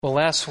Well,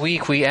 last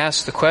week we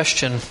asked the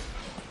question,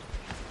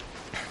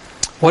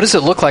 what does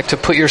it look like to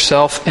put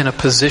yourself in a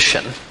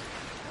position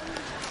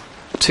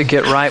to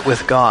get right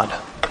with God?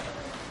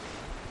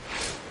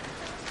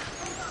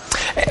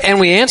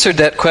 And we answered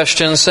that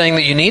question saying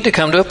that you need to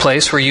come to a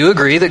place where you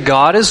agree that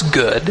God is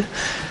good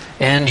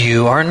and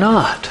you are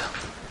not.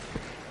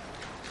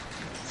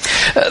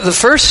 The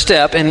first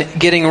step in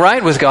getting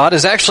right with God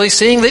is actually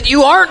seeing that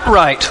you aren't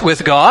right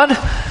with God,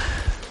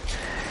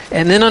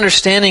 and then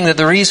understanding that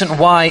the reason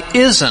why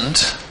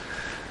isn't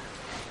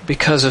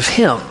because of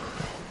Him.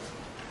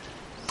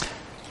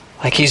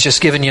 Like He's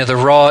just given you the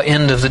raw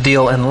end of the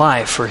deal in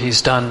life, or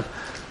He's done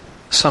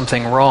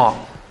something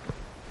wrong.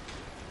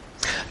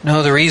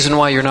 No, the reason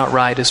why you're not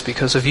right is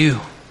because of you.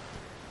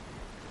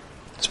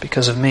 It's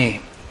because of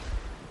me.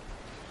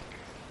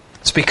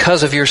 It's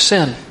because of your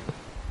sin.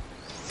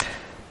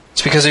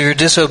 It's because of your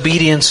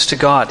disobedience to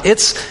God.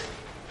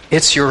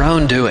 It's your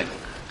own doing.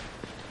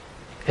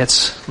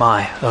 It's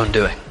my own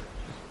doing.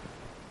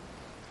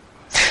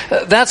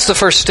 That's the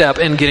first step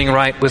in getting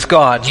right with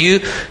God.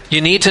 You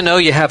need to know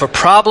you have a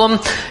problem.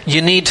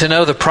 You need to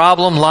know the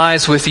problem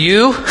lies with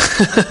you.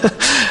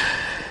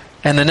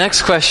 And the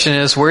next question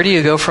is, where do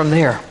you go from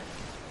there?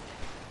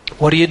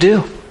 What do you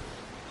do?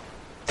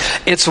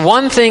 It's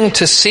one thing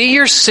to see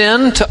your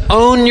sin, to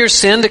own your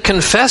sin, to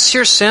confess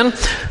your sin.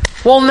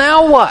 Well,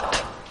 now what?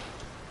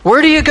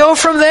 Where do you go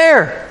from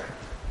there?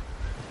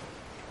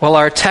 Well,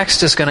 our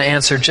text is going to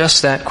answer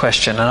just that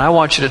question, and I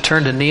want you to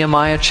turn to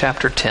Nehemiah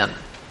chapter 10.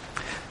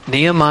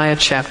 Nehemiah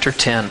chapter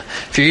 10.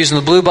 If you're using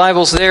the blue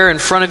Bibles there in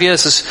front of you,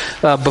 this is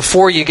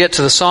before you get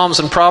to the Psalms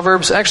and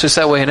Proverbs. Actually, it's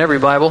that way in every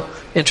Bible.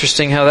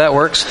 Interesting how that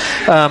works.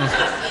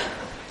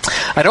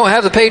 I don't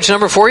have the page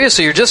number for you,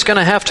 so you're just going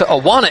to have to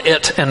Awana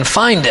it and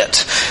find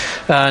it.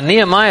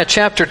 Nehemiah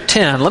chapter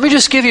 10. Let me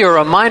just give you a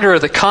reminder of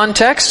the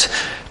context.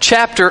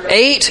 Chapter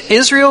 8,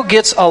 Israel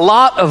gets a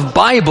lot of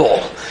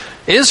Bible.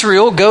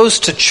 Israel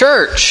goes to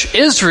church.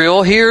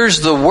 Israel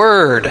hears the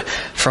Word.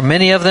 For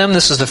many of them,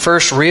 this is the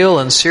first real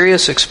and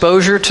serious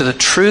exposure to the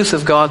truth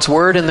of God's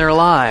Word in their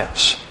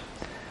lives.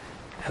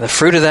 And the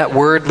fruit of that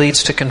Word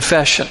leads to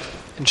confession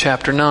in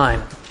chapter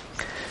 9.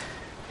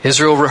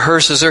 Israel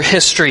rehearses her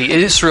history.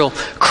 Israel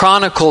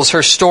chronicles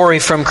her story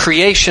from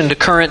creation to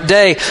current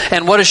day.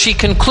 And what does she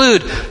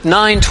conclude?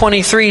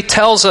 9:23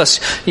 tells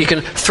us, you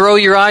can throw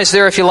your eyes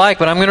there if you like,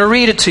 but I'm going to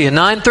read it to you.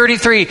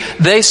 9:33,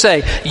 they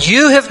say,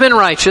 "You have been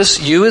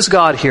righteous," you is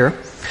God here,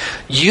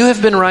 "you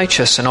have been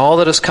righteous in all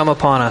that has come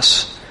upon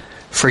us,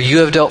 for you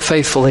have dealt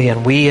faithfully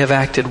and we have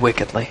acted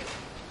wickedly.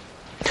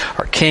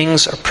 Our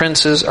kings, our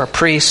princes, our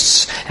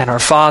priests, and our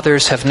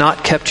fathers have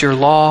not kept your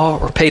law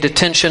or paid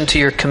attention to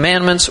your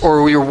commandments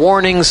or your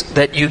warnings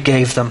that you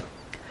gave them.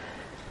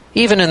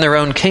 Even in their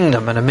own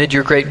kingdom and amid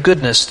your great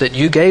goodness that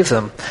you gave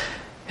them,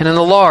 and in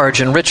the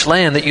large and rich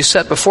land that you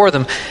set before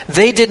them,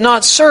 they did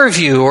not serve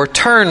you or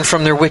turn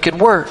from their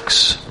wicked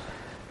works.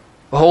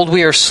 Behold,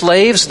 we are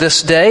slaves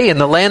this day in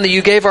the land that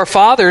you gave our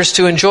fathers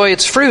to enjoy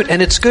its fruit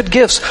and its good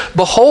gifts.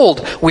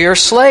 Behold, we are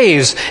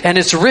slaves, and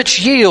its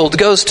rich yield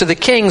goes to the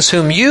kings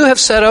whom you have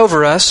set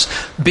over us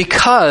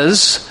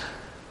because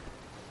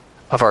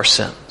of our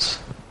sins."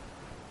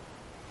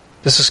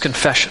 This is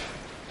confession.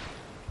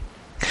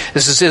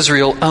 This is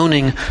Israel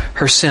owning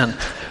her sin.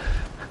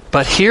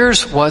 But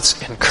here's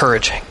what's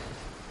encouraging.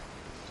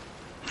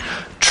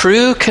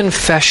 True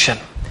confession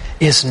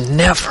is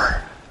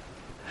never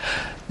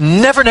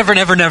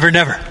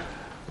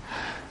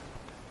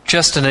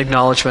just an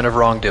acknowledgement of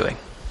wrongdoing.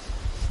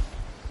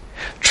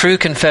 True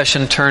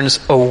confession turns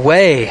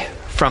away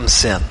from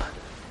sin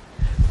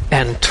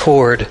and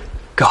toward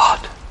God.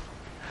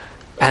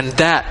 And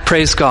that,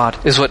 praise God,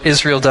 is what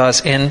Israel does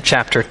in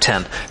chapter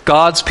 10.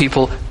 God's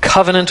people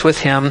covenant with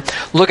Him.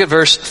 Look at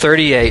verse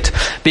 38.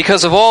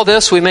 "Because of all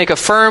this, we make a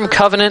firm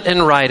covenant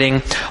in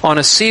writing. On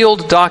a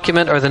sealed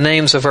document are the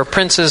names of our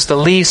princes, the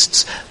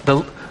leasts.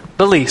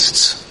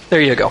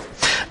 There you go.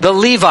 The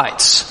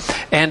Levites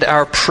and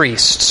our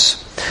priests."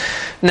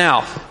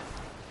 Now,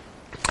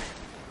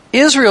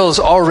 Israel is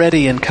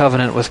already in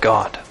covenant with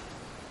God.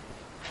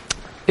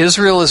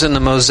 Israel is in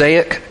the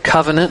Mosaic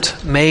covenant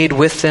made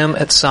with them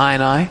at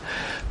Sinai,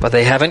 but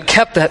they haven't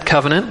kept that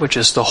covenant, which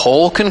is the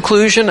whole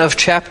conclusion of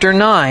chapter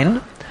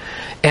 9.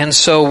 And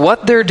so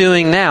what they're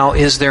doing now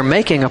is they're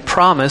making a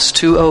promise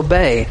to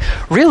obey.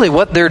 Really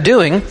what they're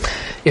doing,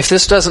 if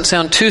this doesn't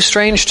sound too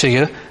strange to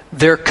you,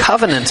 they're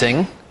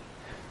covenanting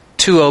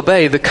to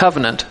obey the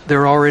covenant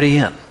they're already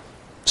in.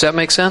 Does that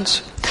make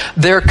sense?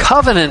 They're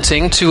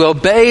covenanting to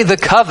obey the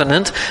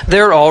covenant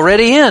they're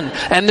already in.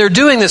 And they're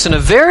doing this in a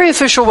very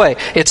official way.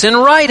 It's in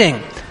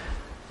writing.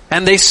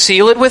 And they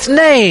seal it with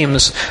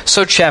names.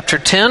 So chapter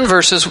 10,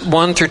 verses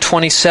 1 through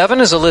 27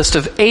 is a list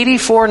of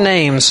 84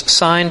 names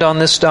signed on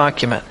this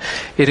document.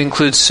 It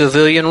includes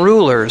civilian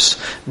rulers,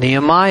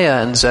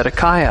 Nehemiah and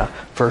Zedekiah,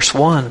 verse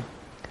 1.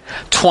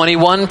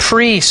 21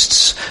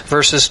 priests,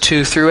 verses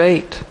 2 through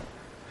 8.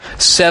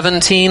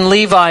 17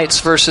 Levites,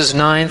 verses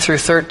 9 through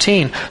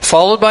 13,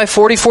 followed by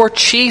 44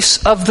 chiefs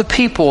of the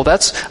people.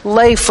 That's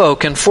lay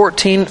folk in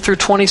 14 through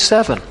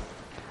 27.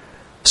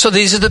 So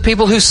these are the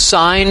people who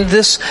signed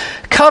this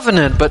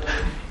covenant. But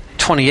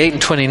 28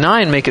 and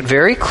 29 make it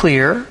very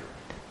clear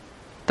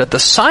that the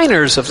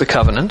signers of the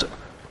covenant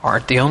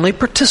aren't the only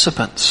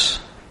participants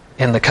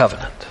in the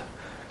covenant.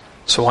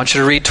 So I want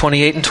you to read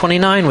 28 and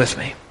 29 with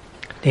me.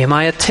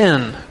 Nehemiah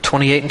 10,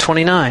 28 and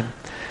 29.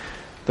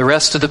 The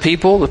rest of the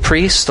people, the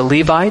priests, the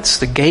Levites,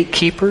 the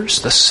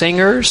gatekeepers, the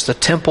singers, the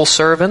temple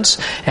servants,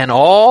 and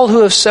all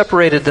who have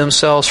separated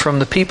themselves from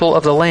the people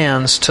of the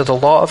lands to the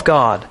law of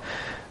God,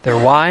 their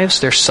wives,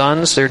 their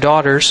sons, their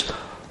daughters,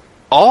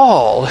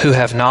 all who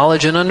have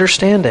knowledge and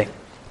understanding,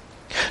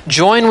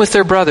 join with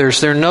their brothers,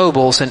 their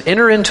nobles, and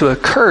enter into a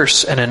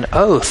curse and an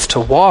oath to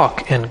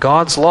walk in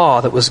God's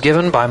law that was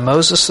given by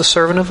Moses the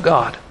servant of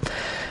God,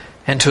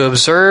 and to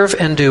observe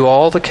and do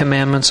all the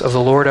commandments of the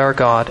Lord our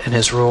God and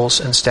His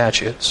rules and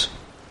statutes.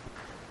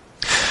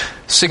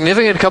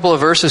 Significant couple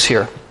of verses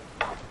here.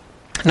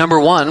 Number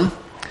one,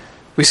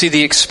 we see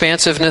the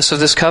expansiveness of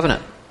this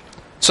covenant.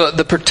 So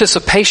the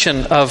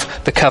participation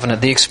of the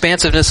covenant, the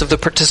expansiveness of the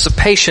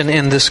participation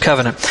in this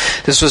covenant.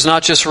 This was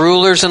not just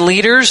rulers and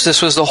leaders,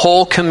 this was the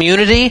whole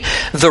community,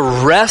 the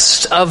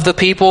rest of the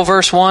people,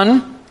 verse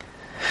 1.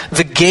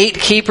 The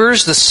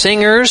gatekeepers, the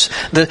singers,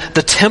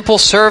 the temple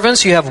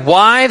servants, you have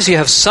wives, you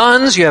have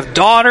sons, you have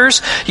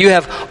daughters, you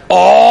have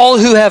all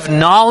who have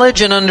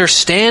knowledge and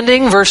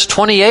understanding, verse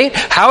 28.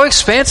 How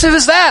expansive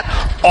is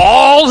that?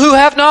 All who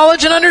have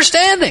knowledge and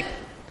understanding.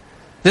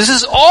 This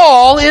is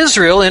all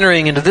Israel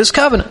entering into this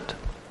covenant.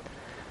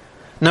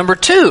 Number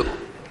two,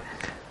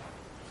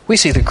 we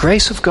see the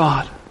grace of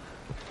God.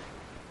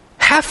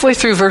 Halfway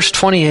through verse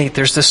 28,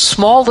 there's this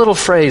small little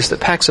phrase that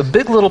packs a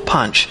big little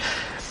punch.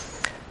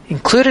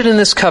 Included in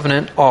this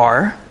covenant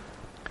are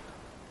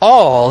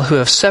all who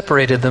have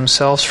separated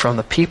themselves from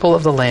the people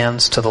of the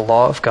lands to the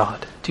law of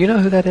God. Do you know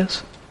who that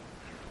is?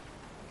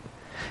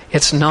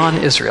 It's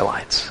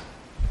non-Israelites.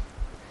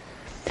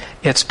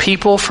 It's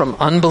people from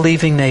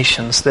unbelieving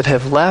nations that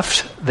have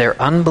left their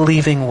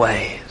unbelieving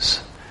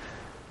ways.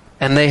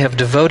 And they have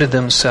devoted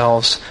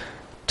themselves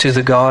to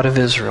the God of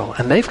Israel.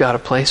 And they've got a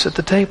place at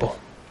the table.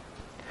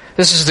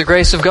 This is the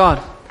grace of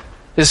God.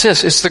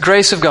 It's the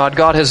grace of God.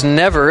 God has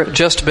never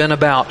just been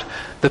about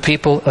the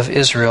people of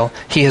Israel.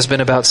 He has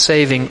been about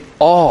saving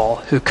all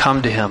who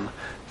come to Him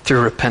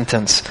through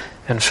repentance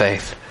and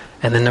faith.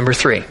 And then number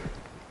three,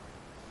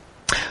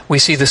 we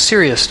see the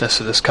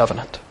seriousness of this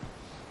covenant.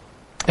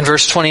 In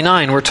verse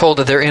 29, we're told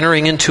that they're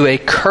entering into a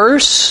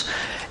curse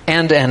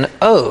and an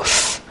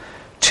oath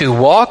to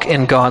walk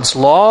in God's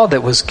law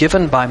that was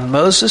given by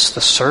Moses,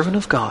 the servant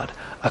of God.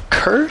 A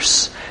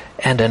curse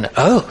and an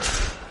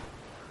oath.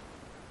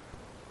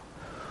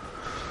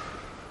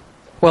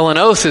 Well, an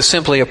oath is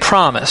simply a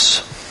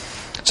promise.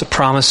 It's a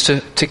promise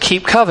to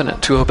keep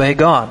covenant, to obey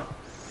God.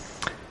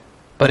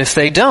 But if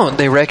they don't,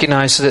 they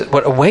recognize that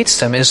what awaits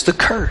them is the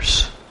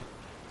curse.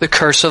 The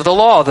curse of the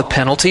law, the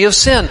penalty of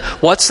sin.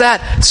 What's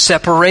that?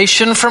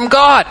 Separation from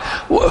God.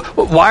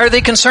 Why are they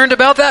concerned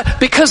about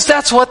that? Because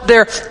that's what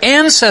their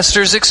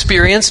ancestors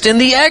experienced in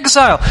the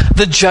exile.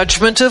 The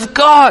judgment of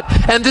God.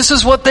 And this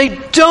is what they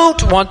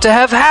don't want to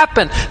have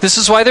happen. This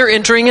is why they're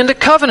entering into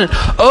covenant.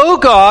 Oh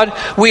God,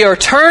 we are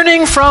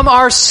turning from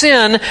our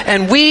sin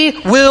and we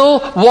will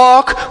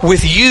walk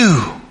with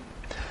you.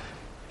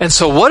 And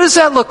so what does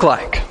that look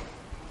like?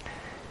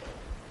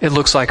 It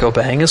looks like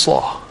obeying His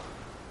law.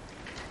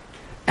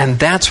 And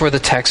that's where the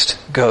text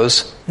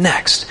goes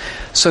next.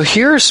 So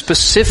here are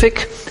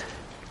specific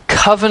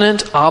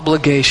covenant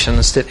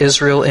obligations that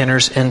Israel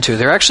enters into.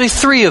 There are actually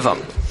three of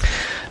them.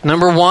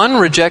 Number one,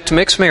 reject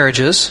mixed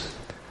marriages.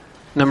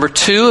 Number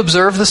two,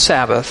 observe the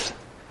Sabbath.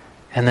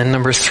 And then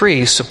number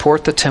three,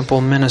 support the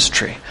temple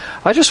ministry.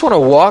 I just want to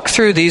walk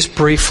through these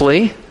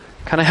briefly,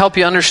 kind of help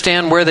you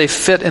understand where they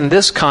fit in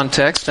this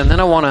context, and then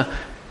I want to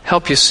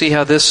help you see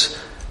how this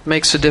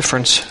makes a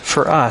difference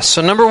for us.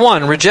 So number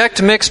one,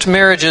 reject mixed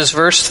marriages.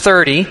 Verse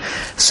 30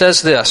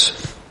 says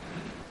this: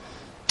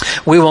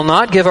 we will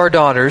not give our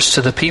daughters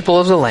to the people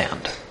of the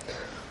land,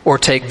 or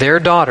take their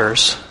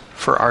daughters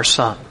for our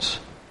sons.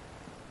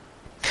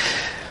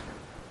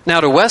 Now,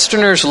 to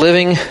Westerners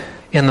living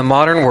in the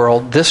modern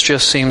world, this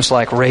just seems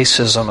like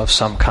racism of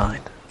some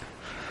kind.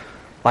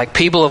 Like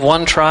people of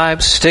one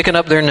tribe sticking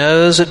up their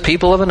nose at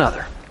people of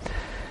another.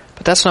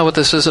 But that's not what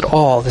this is at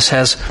all. This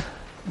has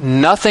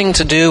nothing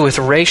to do with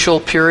racial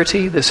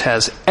purity. This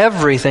has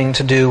everything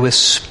to do with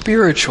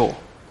spiritual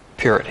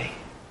purity.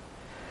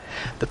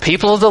 The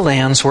people of the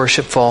lands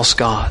worship false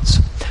gods.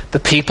 The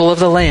people of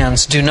the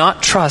lands do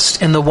not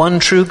trust in the one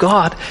true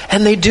God,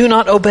 and they do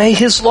not obey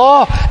His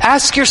law.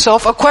 Ask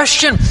yourself a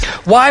question.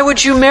 Why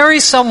would you marry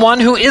someone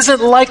who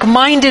isn't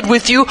like-minded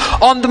with you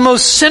on the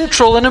most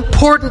central and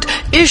important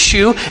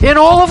issue in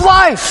all of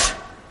life?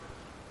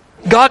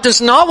 God does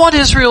not want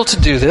Israel to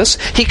do this.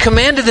 He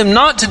commanded them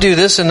not to do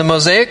this in the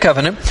Mosaic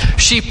covenant.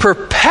 She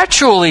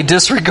perpetually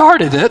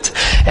disregarded it,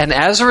 and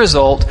as a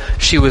result,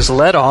 she was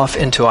led off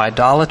into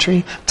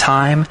idolatry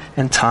time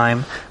and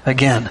time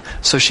again.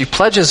 So she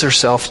pledges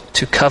herself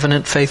to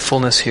covenant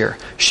faithfulness here.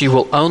 She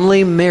will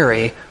only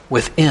marry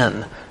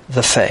within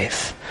the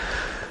faith.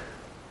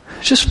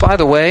 just by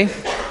the way,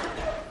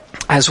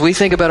 as we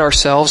think about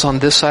ourselves on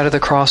this side of the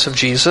cross of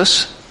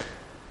Jesus,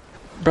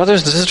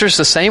 brothers and sisters,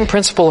 the same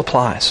principle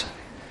applies.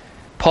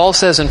 Paul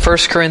says in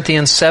 1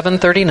 Corinthians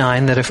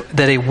 7:39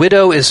 that a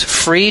widow is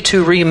free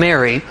to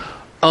remarry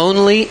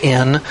only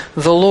in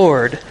the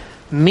Lord,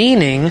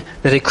 meaning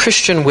that a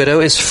Christian widow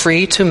is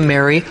free to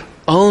marry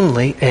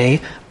only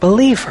a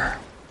believer.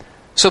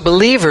 So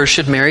believers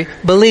should marry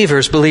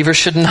believers. Believers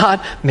should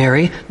not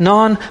marry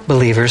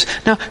non-believers.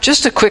 Now,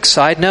 just a quick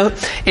side note.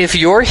 If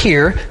you're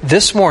here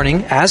this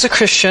morning as a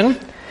Christian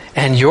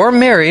and you're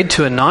married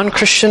to a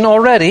non-Christian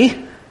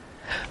already,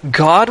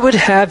 God would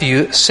have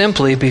you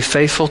simply be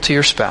faithful to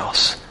your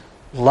spouse.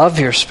 Love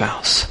your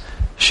spouse.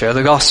 Share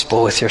the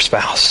gospel with your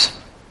spouse.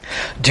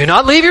 Do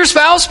not leave your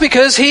spouse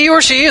because he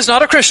or she is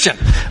not a Christian.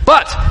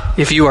 But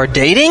if you are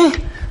dating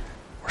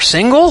or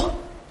single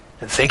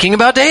and thinking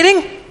about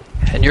dating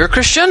and you're a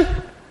Christian,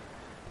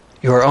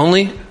 you are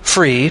only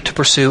free to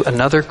pursue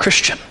another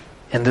Christian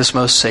in this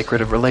most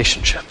sacred of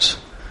relationships.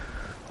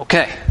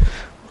 Okay,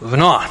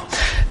 moving on.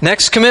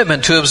 Next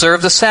commitment, to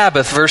observe the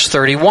Sabbath, verse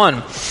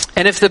 31.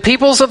 And if the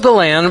peoples of the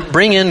land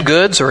bring in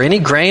goods or any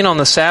grain on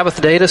the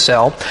Sabbath day to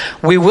sell,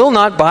 we will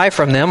not buy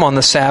from them on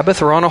the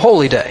Sabbath or on a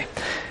holy day.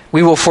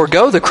 We will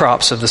forego the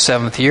crops of the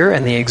seventh year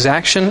and the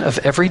exaction of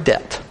every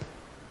debt.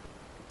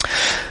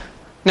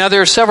 Now,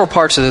 there are several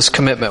parts of this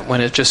commitment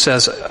when it just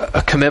says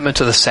a commitment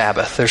to the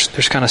Sabbath.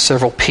 There's kind of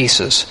several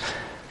pieces.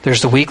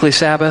 There's the weekly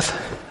Sabbath.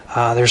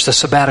 There's the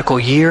sabbatical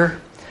year.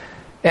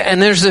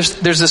 And there's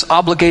this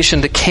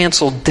obligation to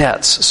cancel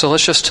debts. So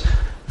let's just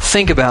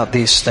think about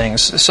these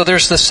things. So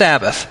there's the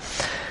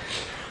Sabbath.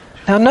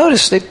 Now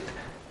notice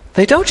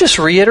they don't just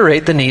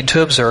reiterate the need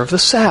to observe the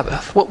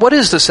Sabbath. What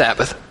is the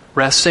Sabbath?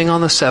 Resting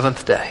on the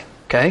seventh day.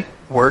 Okay?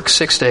 Work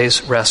 6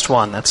 days, rest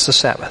 1. That's the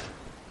Sabbath.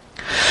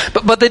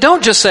 But they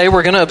don't just say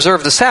we're going to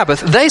observe the Sabbath.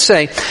 They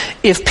say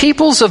if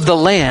peoples of the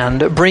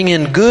land bring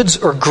in goods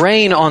or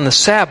grain on the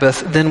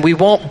Sabbath, then we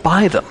won't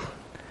buy them.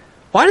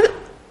 Why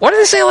do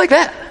they say it like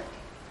that?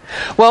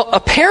 Well,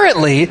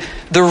 apparently,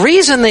 the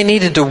reason they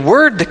needed to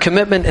word the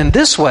commitment in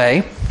this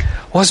way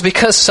was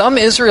because some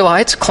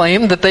Israelites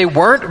claimed that they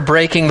weren't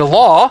breaking the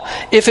law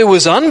if it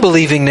was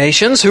unbelieving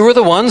nations who were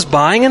the ones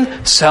buying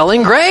and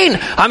selling grain.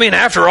 I mean,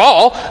 after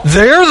all,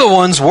 they're the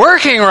ones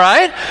working,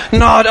 right?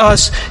 Not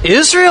us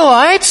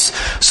Israelites.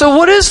 So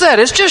what is that?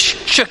 It's just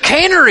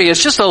chicanery.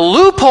 It's just a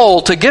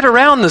loophole to get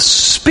around the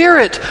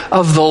spirit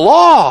of the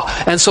law.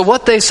 And so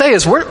what they say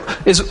is we're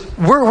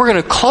going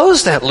to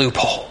close that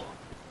loophole.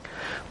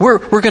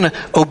 We're going to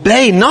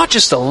obey not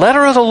just the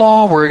letter of the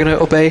law, we're going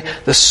to obey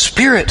the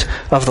spirit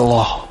of the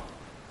law.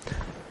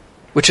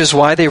 Which is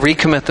why they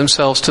recommit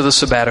themselves to the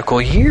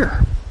sabbatical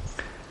year.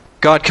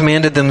 God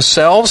commanded them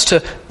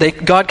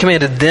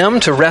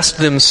to rest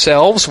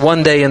themselves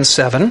 1 day in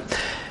 7,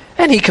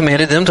 and He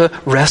commanded them to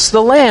rest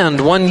the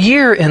land 1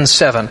 year in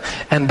 7.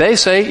 And they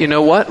say, you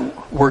know what?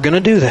 We're going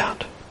to do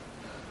that.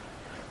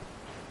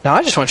 Now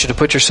I just want you to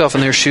put yourself in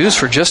their shoes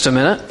for just a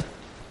minute.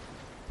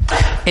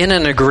 In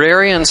an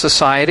agrarian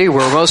society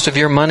where most of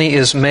your money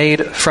is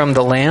made from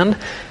the land,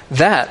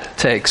 that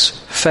takes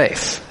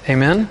faith.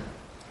 Amen?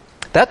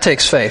 That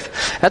takes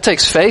faith. That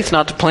takes faith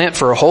not to plant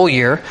for a whole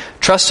year,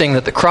 trusting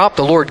that the crop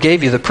the Lord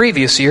gave you the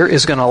previous year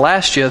is going to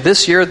last you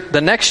this year, the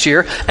next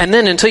year, and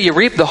then until you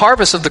reap the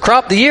harvest of the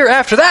crop the year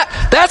after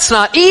that. That's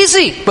not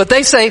easy. But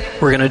they say,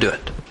 we're going to do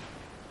it.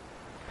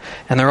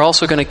 And they're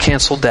also going to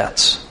cancel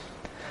debts.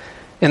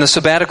 In the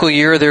sabbatical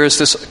year, there is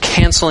this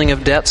canceling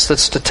of debts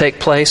that's to take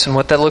place. And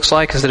what that looks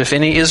like is that if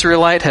any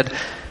Israelite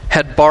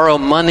had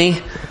borrowed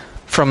money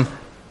from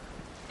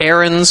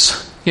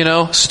Aaron's,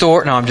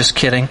 store. No, I'm just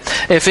kidding.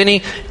 If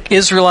any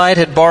Israelite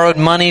had borrowed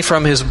money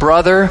from his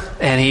brother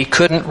and he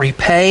couldn't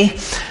repay,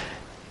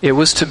 it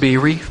was to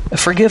be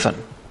forgiven.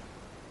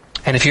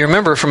 And if you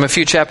remember from a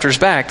few chapters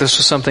back, this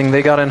was something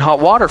they got in hot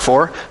water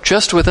for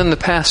just within the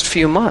past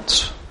few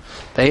months.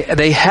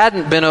 They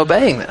hadn't been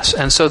obeying this.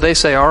 And so they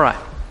say, all right,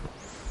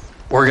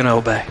 we're going to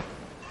obey.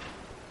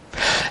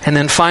 And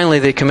then finally,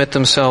 they commit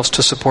themselves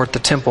to support the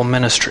temple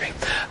ministry.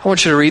 I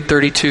want you to read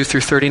 32 through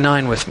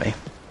 39 with me.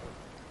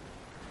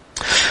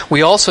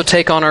 We also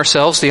take on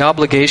ourselves the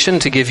obligation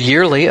to give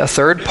yearly a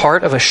third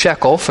part of a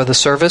shekel for the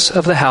service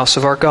of the house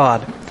of our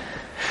God,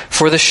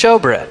 for the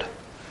showbread,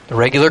 the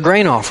regular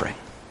grain offering,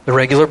 the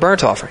regular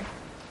burnt offering,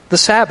 the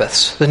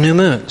Sabbaths, the new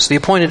moons, the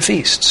appointed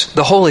feasts,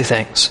 the holy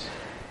things,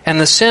 and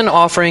the sin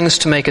offerings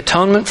to make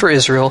atonement for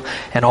Israel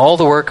and all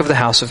the work of the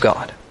house of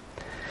God.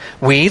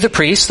 We, the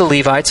priests, the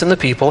Levites, and the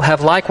people,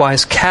 have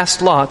likewise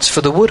cast lots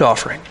for the wood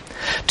offering,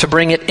 to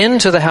bring it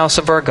into the house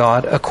of our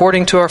God,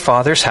 according to our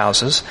fathers'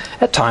 houses,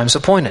 at times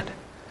appointed,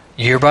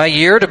 year by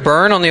year to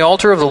burn on the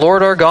altar of the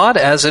Lord our God,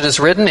 as it is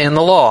written in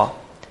the law.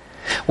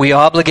 We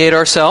obligate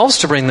ourselves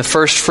to bring the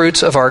first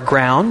fruits of our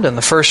ground, and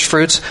the first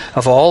fruits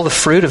of all the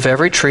fruit of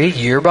every tree,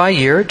 year by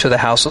year, to the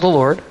house of the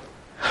Lord.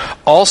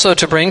 Also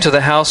to bring to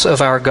the house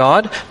of our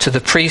God, to the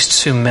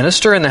priests who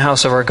minister in the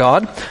house of our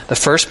God, the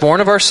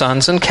firstborn of our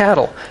sons and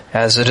cattle,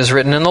 as it is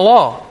written in the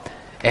law,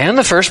 and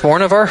the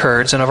firstborn of our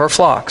herds and of our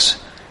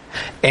flocks.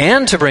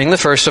 and to bring the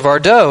first of our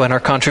dough and our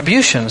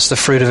contributions, the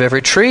fruit of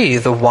every tree,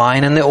 the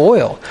wine and the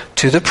oil,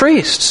 to the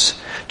priests,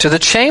 to the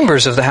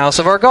chambers of the house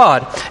of our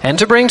God, and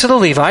to bring to the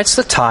Levites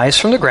the tithes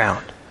from the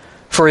ground.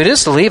 For it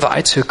is the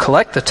Levites who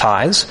collect the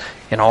tithes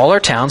in all our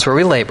towns where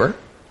we labor.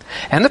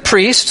 And the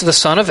priest, the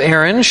son of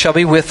Aaron, shall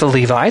be with the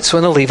Levites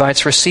when the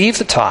Levites receive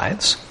the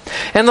tithes.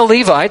 And the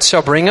Levites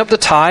shall bring up the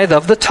tithe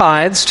of the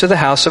tithes to the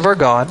house of our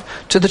God,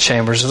 to the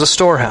chambers of the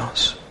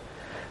storehouse.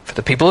 For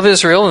the people of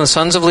Israel and the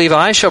sons of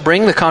Levi shall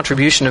bring the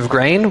contribution of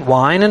grain,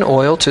 wine, and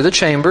oil to the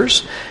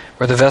chambers,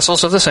 where the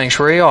vessels of the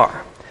sanctuary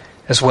are,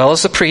 as well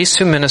as the priests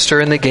who minister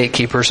and the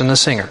gatekeepers and the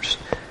singers.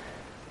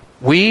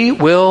 We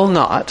will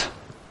not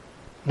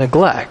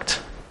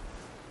neglect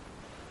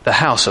the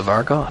house of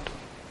our God.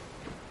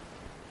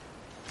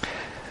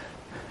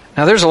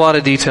 Now there's a lot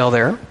of detail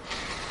there.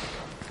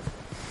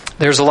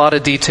 There's a lot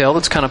of detail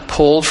that's kind of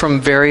pulled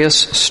from various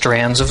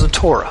strands of the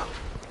Torah.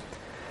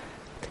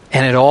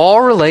 And it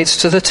all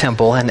relates to the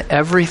temple and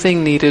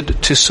everything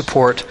needed to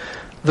support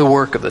the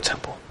work of the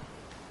temple.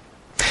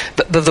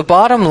 The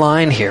bottom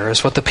line here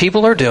is what the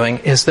people are doing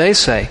is they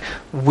say,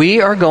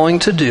 we are going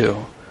to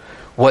do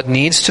what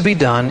needs to be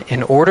done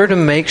in order to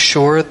make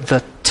sure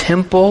the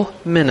temple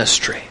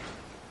ministry,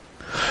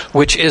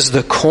 which is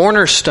the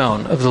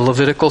cornerstone of the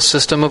Levitical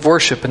system of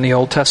worship in the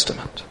Old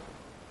Testament,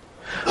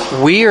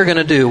 we are going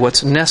to do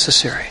what's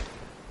necessary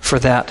for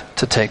that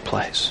to take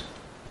place.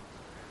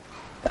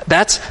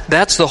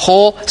 That's the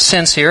whole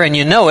sense here, and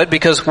you know it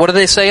because what do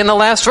they say in the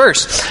last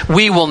verse?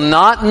 We will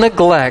not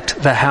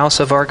neglect the house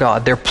of our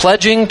God. They're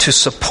pledging to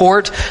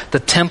support the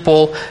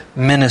temple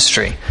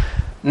ministry.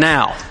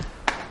 Now,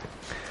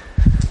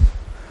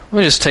 let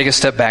me just take a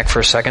step back for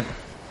a second.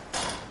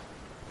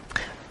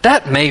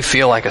 That may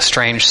feel like a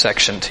strange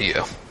section to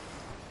you.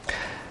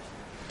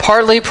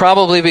 Partly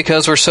probably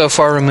because we're so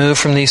far removed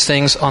from these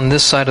things on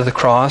this side of the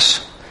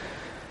cross.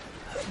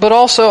 But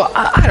also,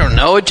 I don't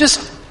know,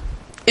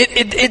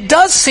 it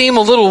does seem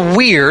a little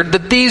weird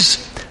that these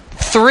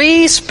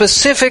three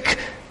specific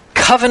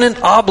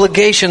covenant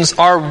obligations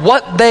are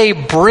what they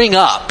bring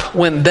up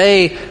when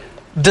they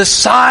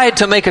decide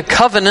to make a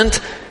covenant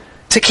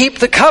to keep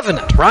the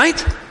covenant,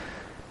 right?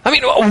 I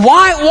mean,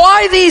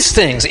 why these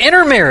things?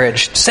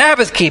 Intermarriage,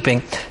 Sabbath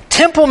keeping,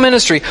 temple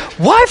ministry.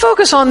 Why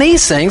focus on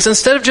these things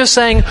instead of just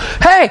saying,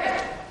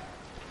 hey,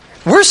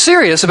 we're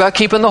serious about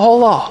keeping the whole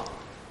law?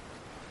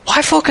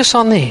 Why focus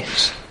on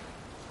these?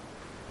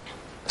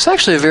 It's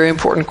actually a very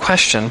important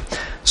question.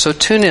 So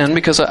tune in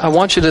because I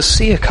want you to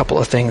see a couple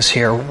of things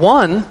here.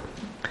 One,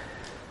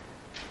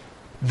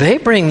 they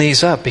bring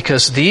these up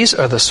because these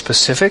are the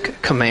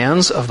specific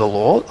commands of the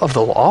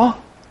law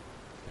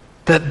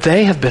that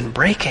they have been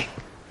breaking.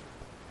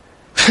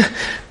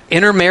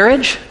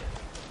 Intermarriage,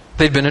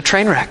 they've been a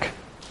train wreck.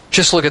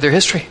 Just look at their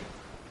history.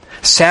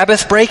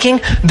 Sabbath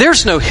breaking,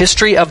 there's no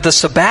history of the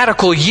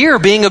sabbatical year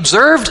being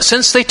observed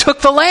since they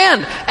took the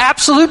land.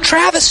 Absolute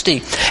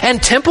travesty.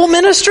 And temple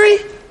ministry,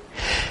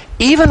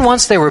 even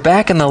once they were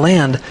back in the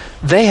land,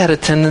 they had a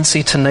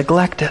tendency to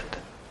neglect it.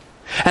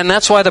 And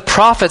that's why the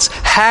prophets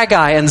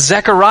Haggai and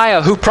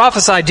Zechariah, who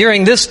prophesied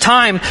during this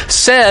time,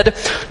 said,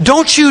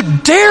 don't you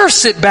dare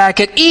sit back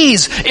at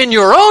ease in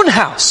your own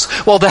house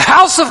while the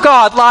house of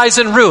God lies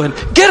in ruin.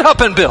 Get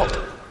up and build.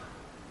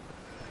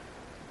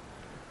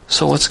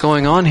 So what's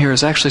going on here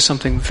is actually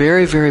something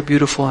very, very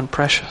beautiful and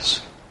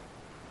precious.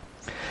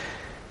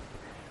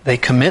 They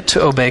commit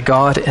to obey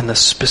God in the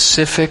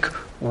specific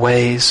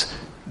ways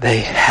they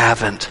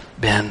haven't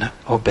been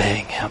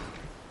obeying Him.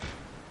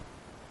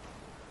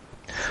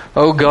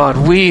 Oh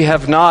God, we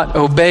have not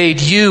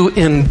obeyed you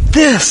in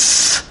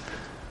this,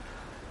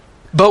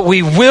 but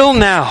we will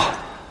now.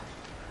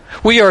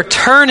 We are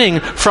turning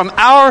from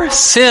our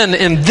sin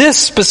in this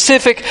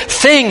specific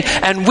thing,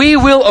 and we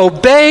will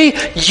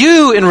obey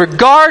you in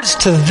regards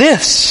to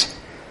this.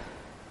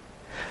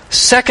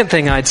 Second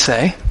thing I'd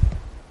say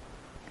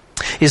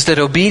is that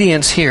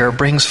obedience here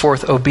brings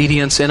forth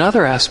obedience in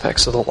other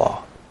aspects of the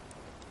law.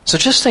 So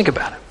just think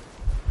about it.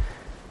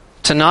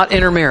 To not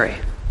intermarry,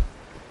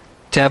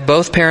 to have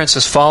both parents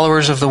as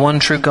followers of the one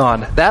true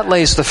God. That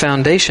lays the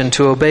foundation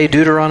to obey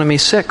Deuteronomy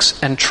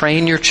 6 and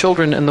train your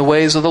children in the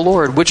ways of the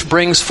Lord, which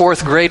brings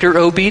forth greater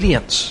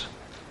obedience.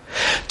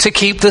 To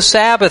keep the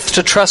Sabbath,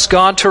 to trust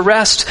God to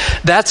rest,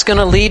 that's going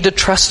to lead to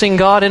trusting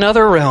God in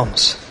other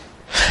realms.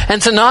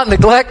 And to not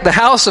neglect the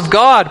house of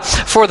God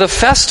for the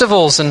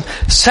festivals and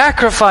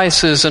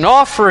sacrifices and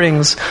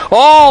offerings,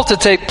 all to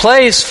take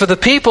place for the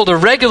people to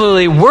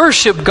regularly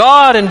worship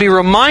God and be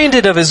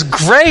reminded of His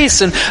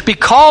grace and be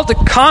called to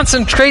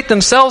concentrate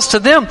themselves to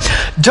them.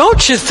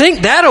 Don't you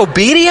think that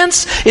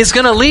obedience is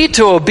going to lead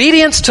to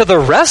obedience to the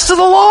rest of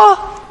the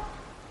law?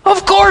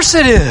 Of course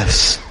it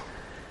is.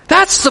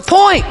 That's the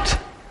point.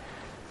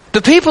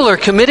 The people are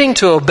committing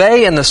to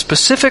obey in the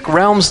specific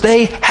realms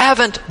they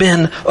haven't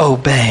been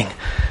obeying.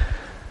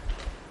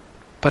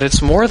 But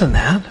it's more than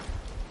that.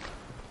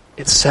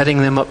 It's setting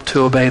them up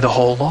to obey the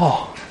whole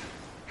law.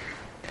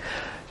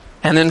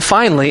 And then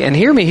finally, and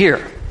hear me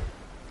here,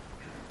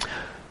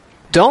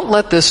 don't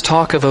let this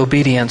talk of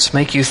obedience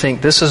make you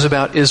think this is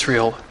about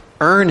Israel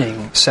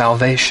earning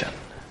salvation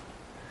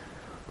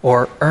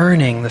or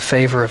earning the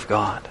favor of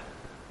God.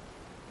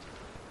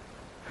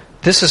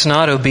 This is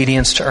not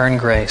obedience to earn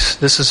grace.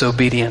 This is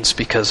obedience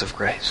because of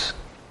grace.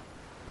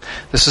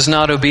 This is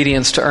not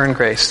obedience to earn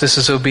grace. This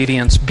is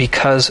obedience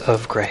because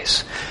of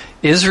grace.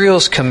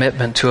 Israel's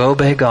commitment to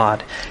obey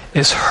God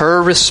is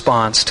her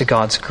response to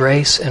God's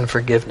grace and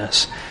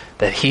forgiveness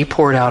that He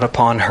poured out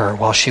upon her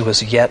while she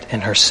was yet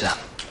in her sin.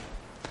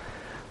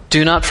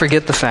 Do not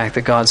forget the fact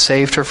that God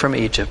saved her from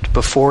Egypt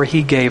before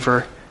He gave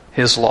her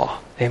His law.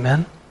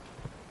 Amen?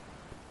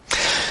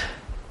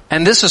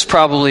 And this is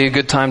probably a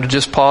good time to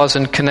just pause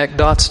and connect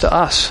dots to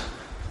us.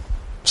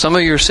 Some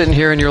of you are sitting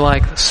here and you're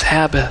like,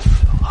 Sabbath,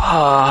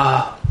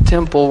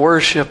 temple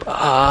worship,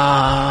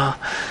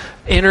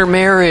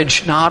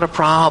 intermarriage, not a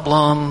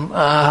problem.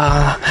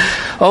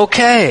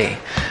 Okay,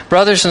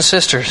 brothers and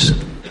sisters,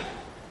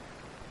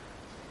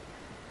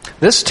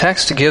 this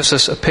text gives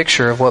us a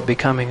picture of what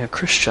becoming a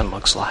Christian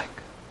looks like.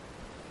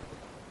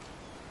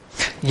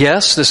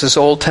 Yes, this is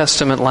Old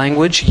Testament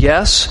language.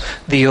 Yes,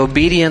 the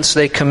obedience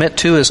they commit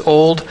to is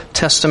Old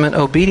Testament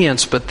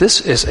obedience, but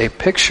this is a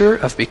picture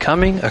of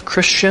becoming a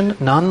Christian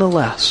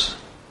nonetheless.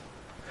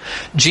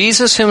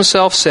 Jesus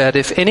Himself said,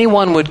 if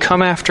anyone would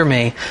come after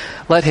me,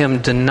 let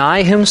him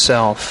deny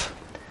himself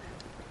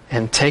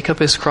and take up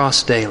his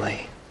cross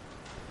daily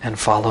and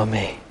follow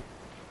me.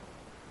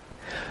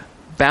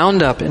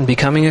 Bound up in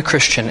becoming a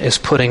Christian is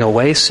putting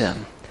away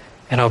sin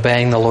and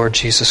obeying the Lord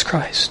Jesus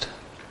Christ.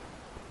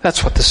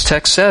 That's what this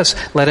text says.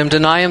 Let him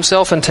deny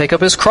himself and take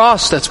up his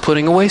cross. That's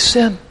putting away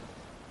sin.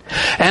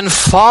 And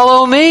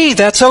follow me.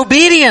 That's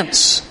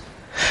obedience.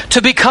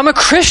 To become a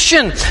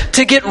Christian,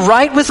 to get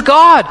right with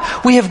God,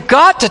 we have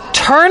got to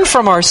turn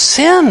from our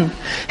sin.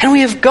 And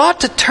we have got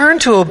to turn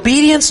to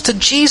obedience to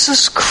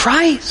Jesus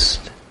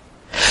Christ.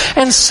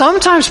 And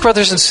sometimes,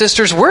 brothers and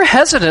sisters, we're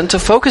hesitant to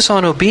focus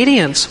on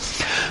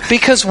obedience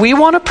because we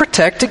want to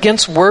protect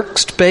against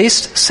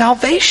works-based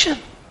salvation.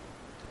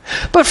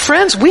 But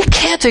friends, we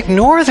can't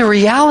ignore the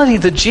reality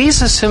that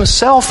Jesus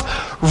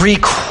Himself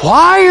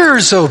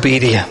requires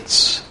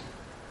obedience.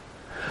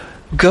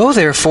 Go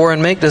therefore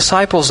and make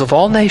disciples of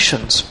all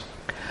nations,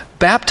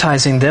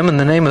 baptizing them in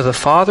the name of the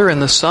Father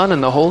and the Son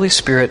and the Holy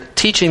Spirit,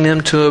 teaching them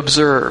to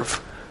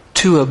observe,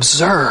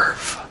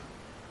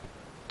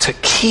 to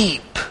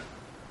keep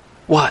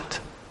what?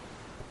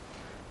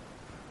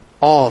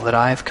 All that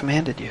I have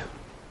commanded you.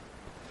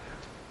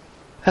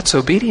 That's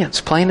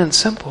obedience, plain and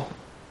simple.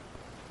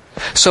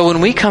 So when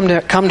we come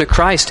to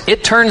Christ,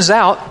 it turns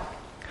out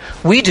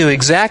we do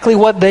exactly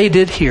what they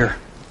did here.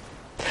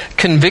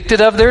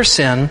 Convicted of their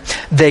sin,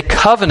 they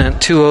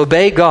covenant to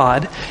obey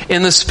God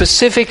in the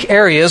specific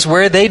areas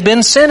where they'd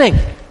been sinning.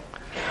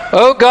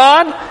 Oh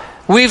God,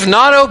 we've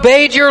not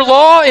obeyed your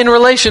law in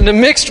relation to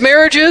mixed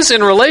marriages,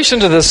 in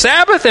relation to the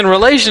Sabbath, in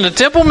relation to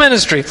temple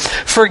ministry.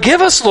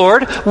 Forgive us,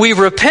 Lord. We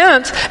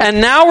repent, and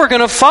now we're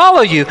going to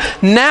follow you.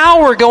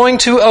 Now we're going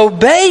to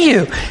obey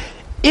you.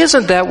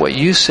 Isn't that what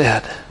you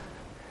said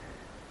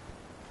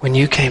when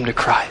you came to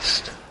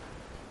Christ?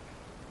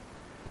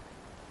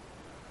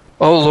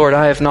 Oh Lord,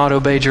 I have not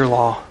obeyed your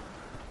law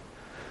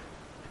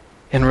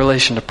in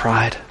relation to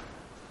pride,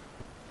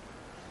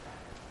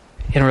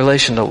 in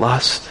relation to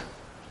lust,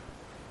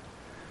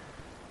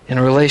 in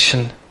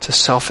relation to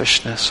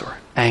selfishness or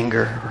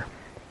anger or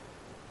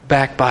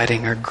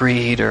backbiting or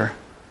greed or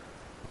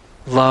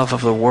love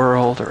of the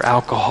world or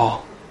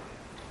alcohol.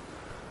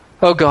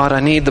 Oh God, I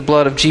need the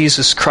blood of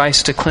Jesus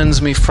Christ to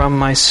cleanse me from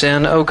my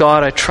sin. Oh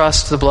God, I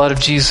trust the blood of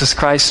Jesus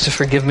Christ to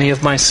forgive me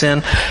of my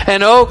sin.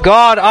 And oh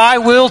God, I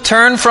will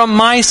turn from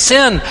my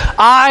sin.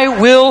 I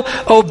will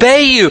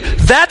obey you.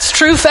 That's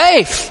true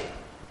faith.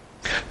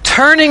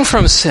 Turning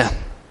from sin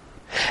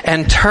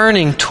and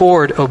turning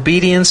toward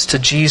obedience to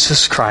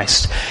Jesus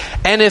Christ.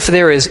 And if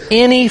there is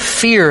any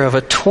fear of a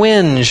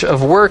twinge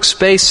of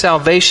works-based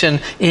salvation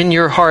in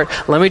your heart,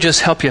 let me just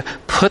help you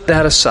put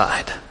that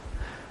aside.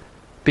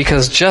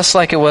 Because just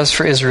like it was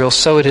for Israel,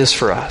 so it is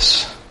for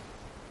us.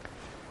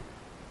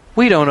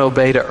 We don't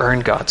obey to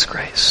earn God's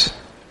grace.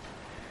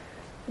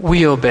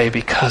 We obey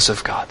because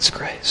of God's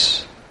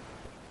grace.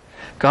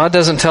 God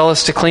doesn't tell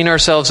us to clean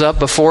ourselves up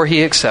before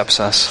He accepts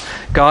us.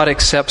 God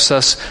accepts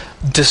us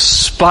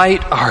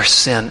despite our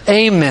sin.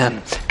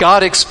 Amen.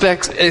 God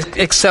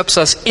accepts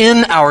us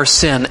in our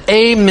sin.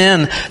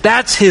 Amen.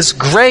 That's His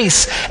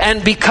grace.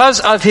 And because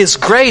of His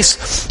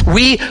grace,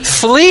 we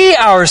flee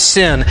our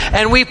sin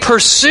and we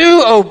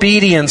pursue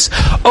obedience.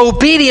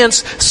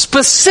 Obedience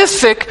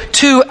specific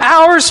to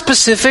our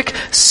specific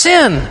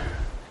sin.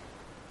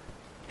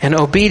 And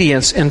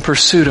obedience in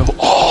pursuit of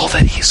all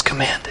that He's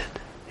commanded.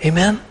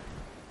 Amen?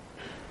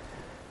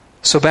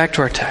 So back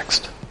to our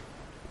text.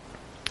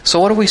 So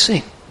what do we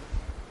see?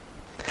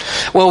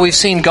 Well, we've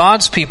seen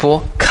God's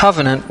people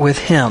covenant with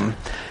Him.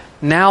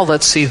 Now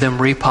let's see them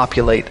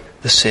repopulate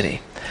the city.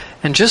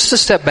 And just to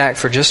step back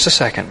for just a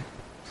second,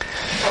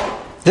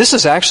 this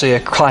is actually a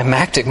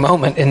climactic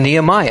moment in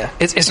Nehemiah.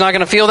 It's not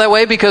going to feel that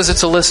way because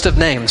it's a list of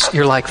names.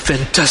 You're like,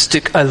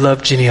 fantastic, I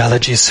love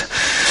genealogies.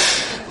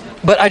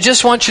 But I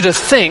just want you to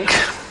think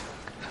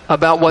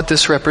about what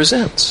this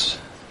represents.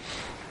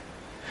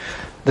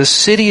 The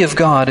city of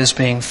God is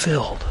being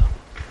filled.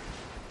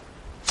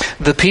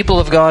 The people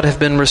of God have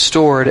been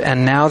restored,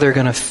 and now they're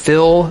going to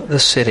fill the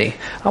city.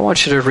 I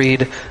want you to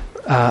read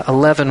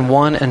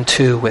 11:1 and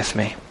 2 with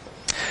me.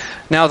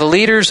 Now the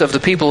leaders of the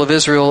people of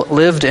Israel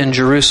lived in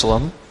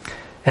Jerusalem,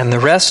 and the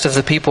rest of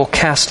the people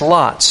cast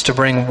lots to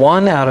bring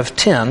 1 out of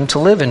 10 to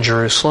live in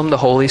Jerusalem, the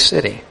holy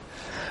city,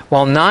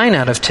 while 9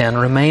 out of 10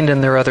 remained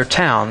in their other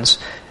towns,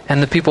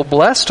 and the people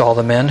blessed all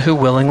the men who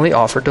willingly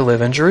offered to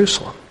live in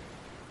Jerusalem.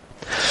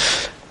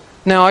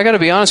 Now, I got to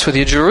be honest with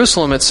you,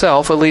 Jerusalem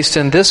itself, at least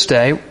in this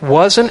day,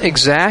 wasn't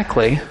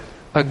exactly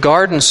a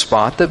garden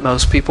spot that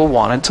most people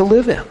wanted to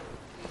live in.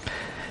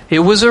 It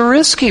was a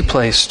risky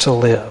place to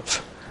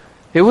live.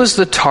 It was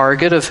the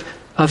target of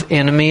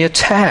enemy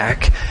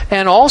attack.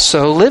 And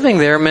also, living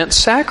there meant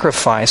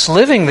sacrifice.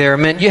 Living there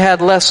meant you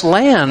had less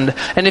land.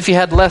 And if you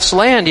had less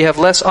land, you have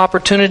less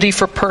opportunity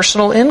for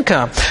personal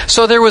income.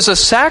 So there was a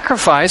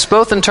sacrifice,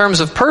 both in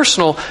terms of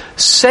personal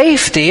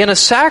safety and a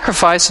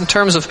sacrifice in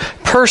terms of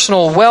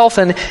personal wealth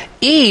and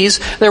ease.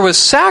 There was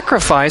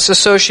sacrifice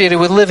associated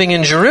with living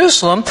in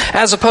Jerusalem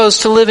as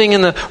opposed to living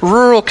in the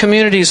rural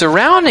communities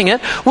surrounding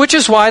it, which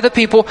is why the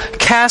people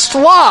cast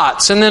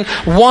lots. And then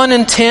 1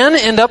 and 10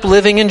 end up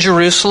living in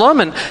Jerusalem,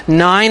 and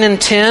 9 and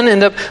 10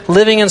 end up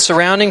living in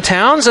surrounding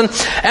towns.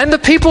 And the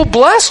people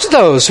blessed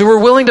those who were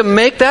willing to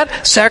make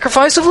that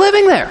sacrifice of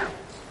living there.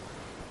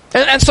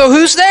 And so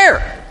who's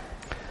there?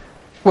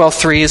 Well,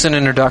 3 is an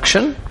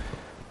introduction.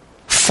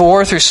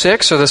 4 through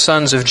 6 are the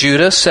sons of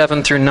Judah,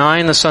 7 through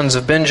 9 the sons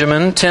of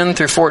Benjamin, 10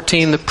 through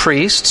 14 the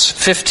priests,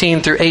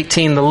 15 through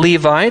 18 the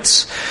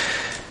Levites,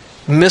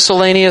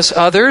 miscellaneous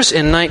others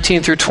in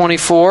 19 through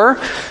 24,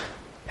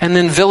 and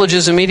then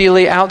villages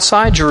immediately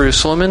outside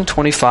Jerusalem in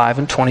 25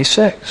 and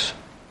 26.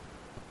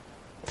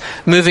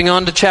 Moving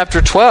on to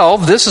chapter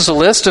 12, this is a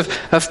list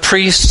of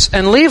priests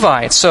and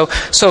Levites. So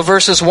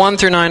verses 1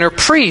 through 9 are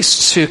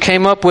priests who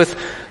came up with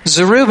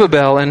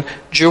Zerubbabel and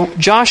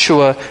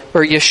Joshua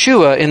or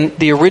Yeshua in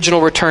the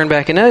original return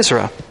back in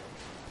Ezra.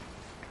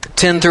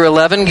 10 through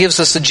 11 gives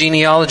us the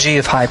genealogy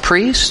of high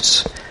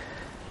priests.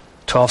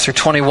 12 through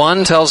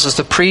 21 tells us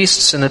the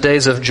priests in the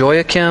days of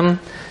Joachim.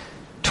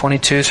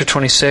 22 through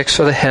 26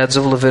 are the heads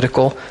of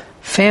Levitical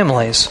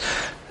families.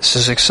 This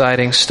is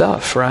exciting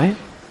stuff, right?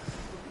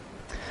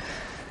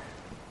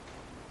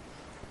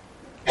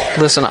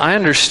 Listen, I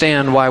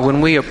understand why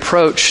when we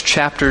approach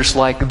chapters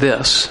like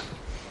this,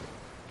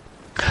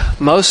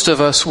 most of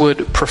us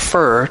would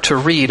prefer to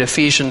read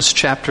Ephesians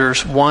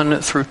chapters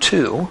 1 through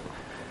 2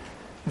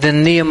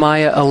 than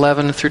Nehemiah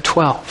 11 through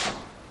 12.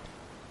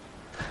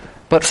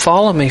 But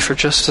follow me for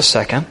just a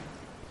second.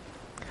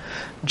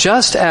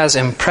 Just as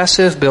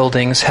impressive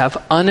buildings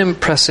have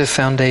unimpressive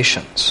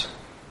foundations,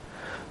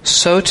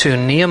 so too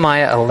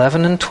Nehemiah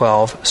 11 and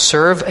 12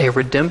 serve a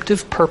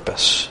redemptive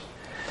purpose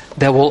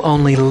that will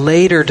only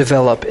later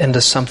develop into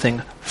something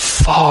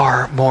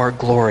far more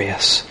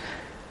glorious.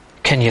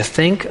 Can you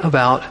think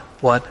about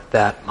what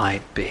that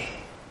might be?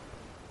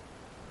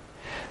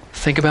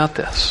 Think about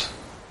this.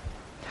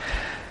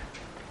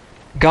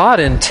 God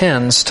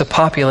intends to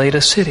populate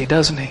a city,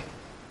 doesn't He?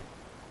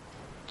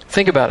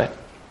 Think about it.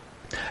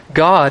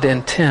 God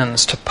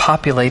intends to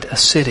populate a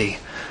city,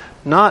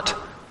 not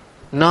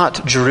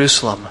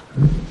Jerusalem,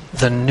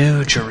 the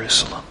new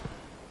Jerusalem.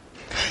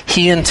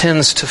 He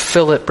intends to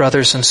fill it,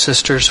 brothers and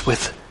sisters,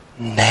 with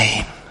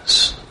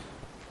names.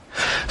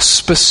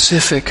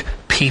 Specific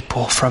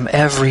people from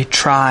every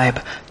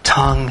tribe,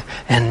 tongue,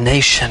 and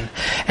nation.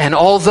 And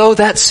although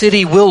that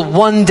city will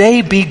one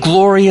day be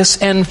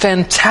glorious and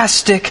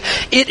fantastic,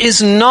 it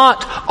is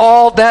not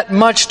all that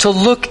much to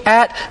look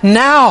at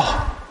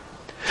now.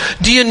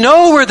 Do you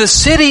know where the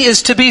city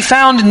is to be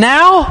found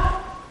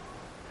now?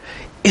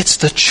 It's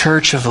the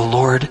church of the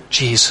Lord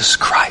Jesus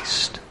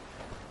Christ.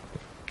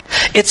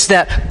 It's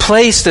that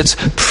place that's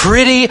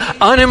pretty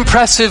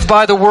unimpressive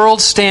by the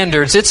world's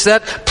standards. It's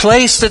that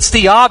place that's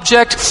the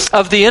object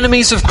of the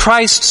enemies of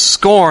Christ's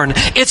scorn.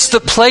 It's the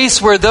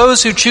place where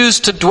those who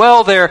choose to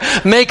dwell there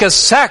make a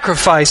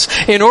sacrifice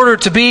in order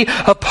to be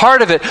a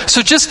part of it.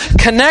 So just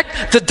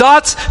connect the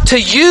dots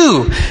to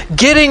you.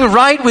 Getting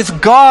right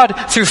with God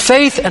through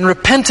faith and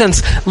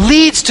repentance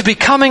leads to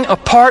becoming a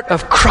part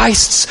of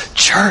Christ's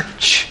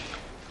church.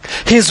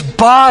 His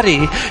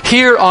body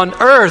here on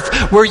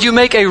earth, where you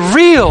make a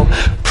real,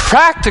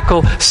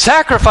 practical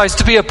sacrifice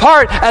to be a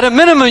part. At a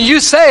minimum, you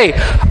say,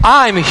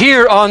 I'm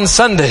here on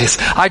Sundays.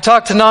 I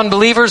talked to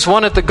non-believers,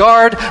 one at the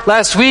Guard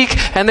last week,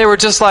 and they were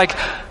just like,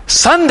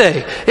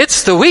 Sunday,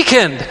 it's the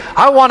weekend.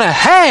 I want to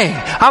hang.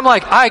 I'm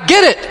like, I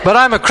get it, but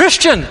I'm a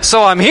Christian,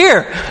 so I'm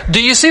here.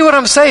 Do you see what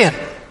I'm saying?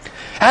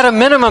 At a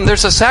minimum,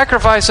 there's a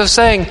sacrifice of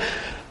saying,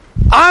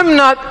 I'm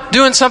not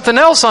doing something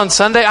else on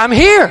Sunday, I'm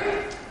here.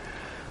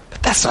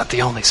 That's not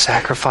the only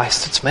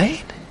sacrifice that's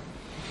made.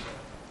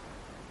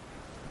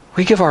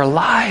 We give our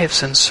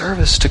lives in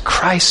service to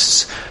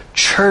Christ's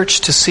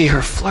church to see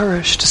her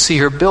flourish, to see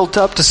her built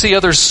up, to see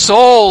other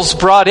souls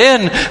brought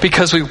in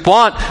because we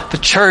want the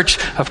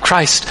church of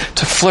Christ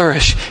to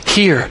flourish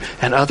here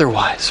and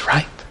otherwise,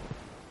 right?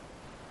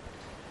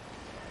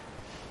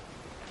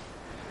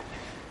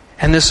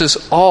 And this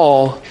is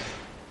all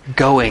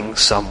going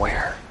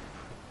somewhere.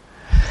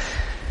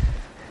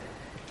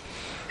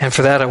 And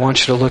for that, I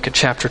want you to look at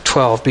chapter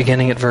 12,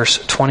 beginning at verse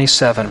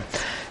 27,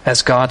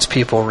 as God's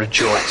people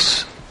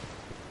rejoice.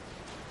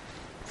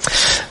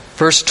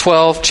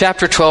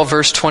 Chapter 12,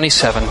 verse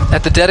 27.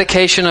 At the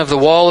dedication of the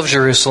wall of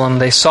Jerusalem,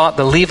 they sought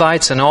the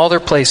Levites in all their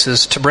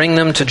places to bring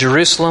them to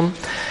Jerusalem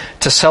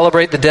to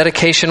celebrate the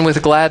dedication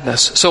with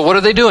gladness. So what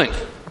are they doing?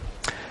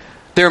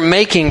 They're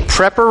making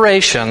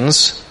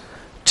preparations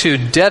to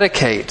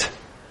dedicate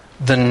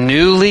the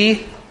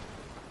newly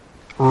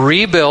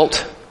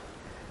rebuilt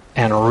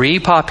and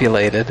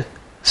repopulated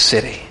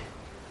city.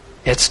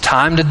 It's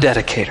time to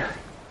dedicate her.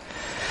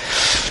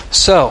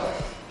 So,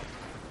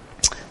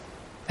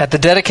 at the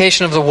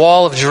dedication of the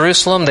wall of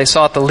Jerusalem, they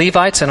sought the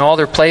Levites in all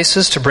their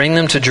places to bring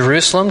them to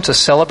Jerusalem to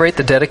celebrate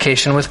the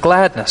dedication with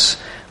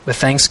gladness, with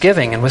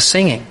thanksgiving and with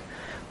singing,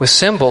 with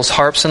cymbals,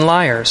 harps, and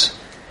lyres.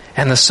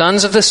 And the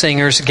sons of the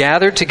singers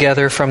gathered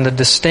together from the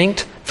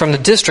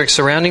district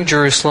surrounding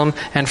Jerusalem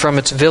and from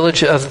its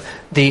village of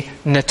the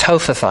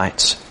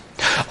Netophathites.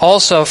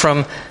 Also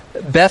from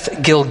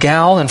Beth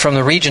Gilgal and from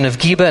the region of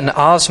Geba and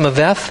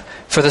Azmaveth,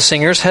 for the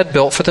singers had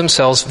built for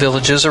themselves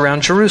villages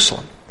around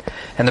Jerusalem.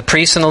 And the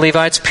priests and the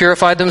Levites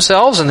purified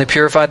themselves, and they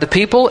purified the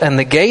people and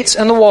the gates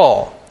and the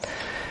wall.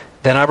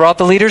 Then I brought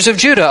the leaders of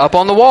Judah up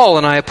on the wall,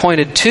 and I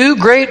appointed 2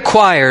 great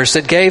choirs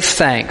that gave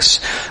thanks.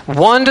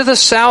 One to the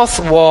south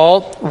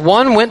wall,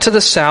 one went to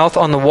the south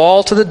on the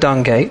wall to the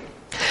dung gate,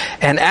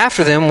 and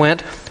after them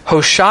went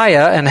Hoshea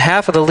and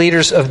half of the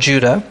leaders of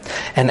Judah,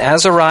 and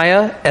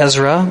Azariah,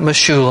 Ezra,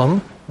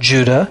 Meshullam,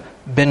 Judah,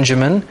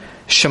 Benjamin,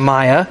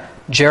 Shemaiah,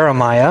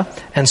 Jeremiah,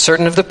 and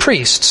certain of the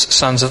priests,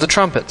 sons of the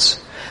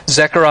trumpets.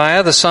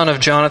 Zechariah, the son of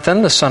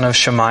Jonathan, the son of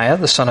Shemaiah,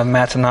 the son of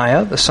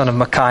Mattaniah, the son of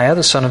Micaiah,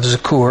 the son of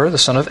Zakur, the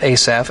son of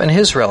Asaph, and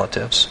his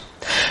relatives.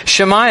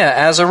 Shemaiah,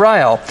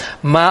 Azariah,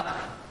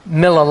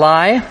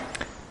 Milalai,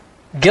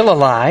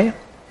 Gilalai,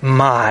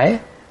 Mai,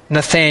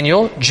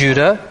 Nathaniel,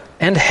 Judah,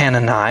 and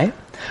Hanani,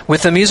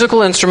 with the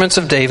musical instruments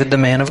of David, the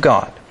man of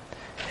God.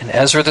 And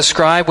Ezra the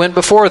scribe went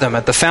before them.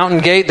 At the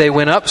fountain gate they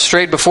went up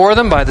straight before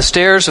them by the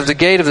stairs of the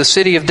gate of the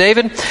city of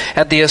David,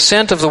 at the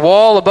ascent of the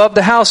wall above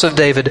the house of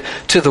David,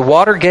 to the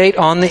water gate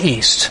on the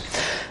east.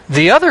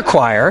 The other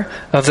choir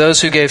of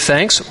those who gave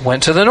thanks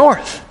went to the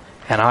north,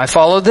 and I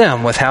followed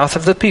them with half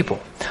of the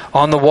people.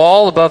 On the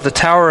wall above the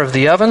tower of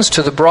the ovens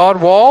to the broad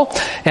wall,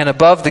 and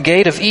above the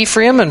gate of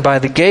Ephraim, and by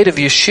the gate of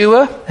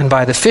Yeshua, and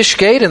by the fish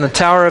gate, and the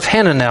tower of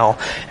Hananel,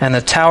 and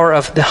the tower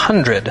of the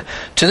 100,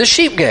 to the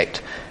sheep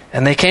gate.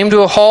 And they came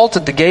to a halt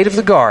at the gate of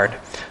the guard.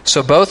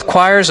 So both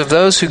choirs of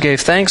those who gave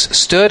thanks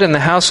stood in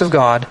the house of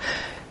God,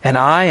 and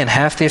I and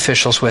half the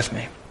officials with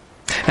me.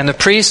 And the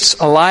priests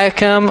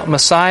Eliakim,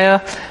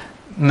 Messiah,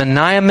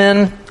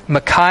 Meniamin,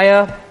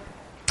 Micaiah,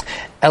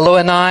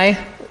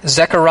 Eloenai,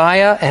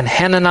 Zechariah, and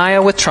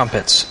Hananiah with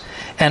trumpets.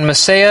 And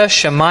Messiah,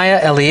 Shemaiah,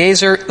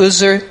 Eleazar,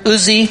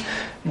 Uzzi,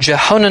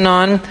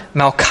 Jehonanan,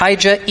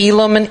 Malchijah,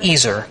 Elam, and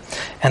Ezer.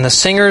 And the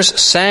singers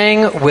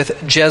sang with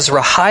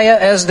Jezrahiah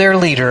as their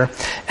leader,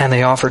 and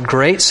they offered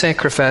great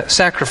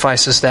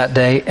sacrifices that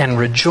day and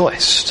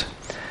rejoiced,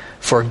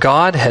 for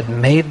God had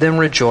made them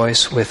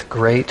rejoice with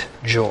great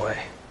joy.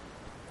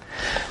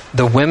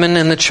 The women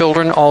and the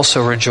children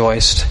also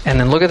rejoiced. And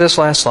then look at this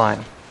last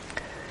line.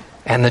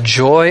 And the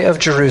joy of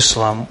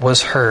Jerusalem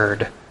was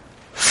heard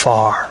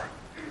far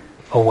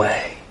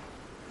away.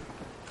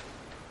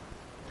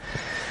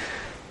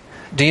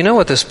 Do you know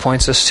what this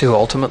points us to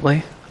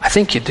ultimately? I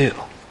think you do.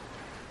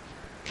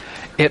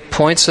 It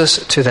points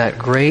us to that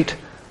great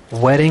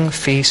wedding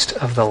feast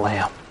of the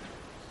Lamb.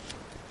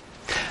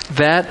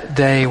 That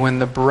day when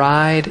the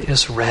bride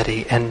is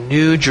ready and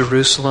New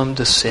Jerusalem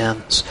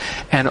descends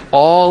and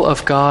all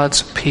of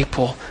God's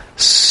people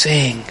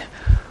sing,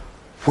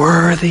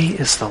 "Worthy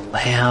is the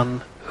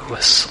Lamb who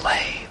was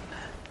slain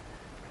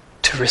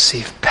to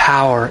receive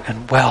power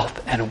and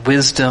wealth and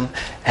wisdom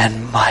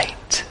and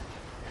might."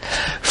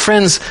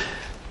 Friends,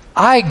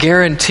 I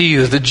guarantee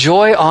you the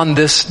joy on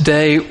this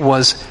day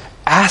was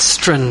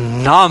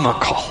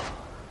astronomical.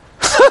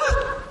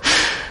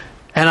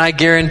 And I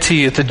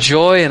guarantee you the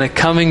joy in a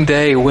coming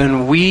day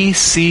when we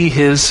see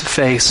His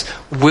face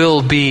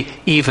will be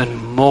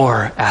even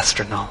more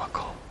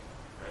astronomical.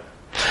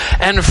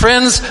 And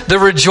friends, the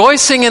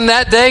rejoicing in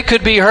that day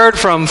could be heard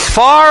from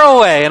far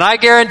away. And I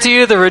guarantee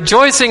you the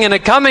rejoicing in a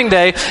coming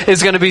day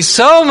is going to be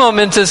so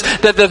momentous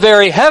that the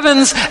very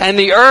heavens and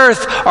the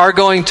earth are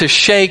going to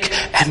shake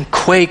and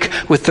quake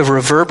with the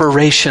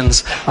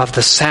reverberations of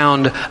the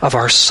sound of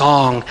our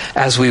song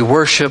as we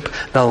worship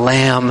the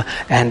Lamb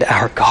and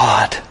our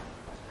God.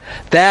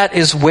 That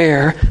is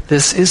where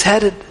this is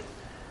headed.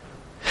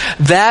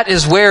 That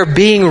is where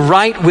being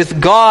right with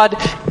God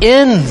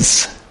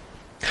ends.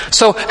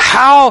 So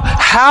how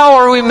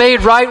are we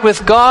made right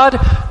with God?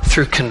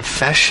 Through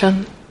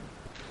confession,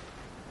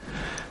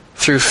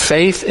 through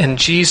faith in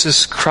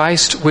Jesus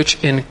Christ,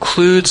 which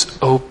includes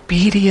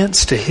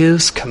obedience to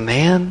His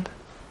command,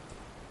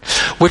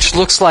 which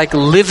looks like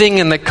living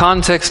in the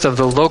context of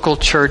the local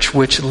church,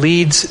 which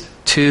leads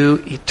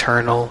to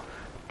eternal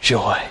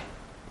joy.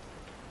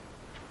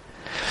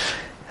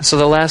 And so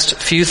the last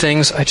few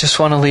things I just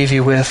want to leave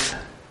you with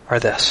are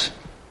this.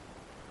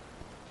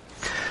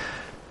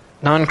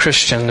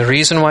 Non-Christian, the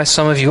reason why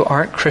some of you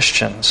aren't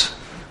Christians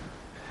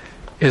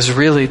is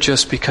really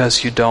just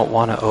because you don't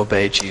want to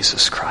obey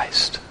Jesus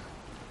Christ.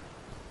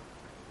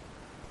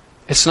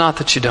 It's not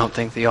that you don't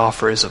think the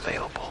offer is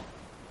available.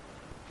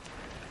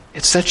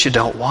 It's that you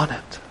don't want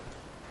it.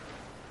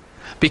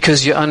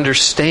 Because you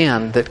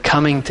understand that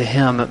coming to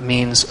Him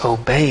means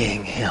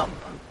obeying Him.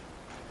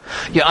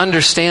 You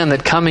understand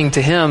that coming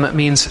to Him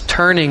means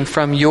turning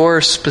from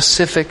your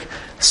specific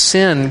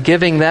sin,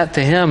 giving that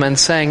to Him and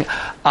saying,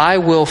 I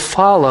will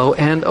follow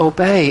and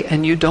obey.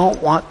 And you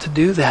don't want to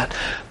do that.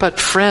 But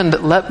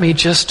friend, let me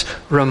just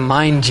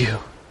remind you,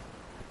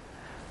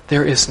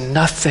 there is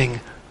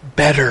nothing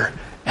better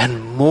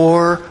and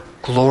more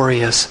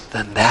glorious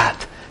than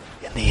that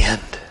in the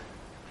end.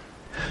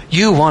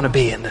 You want to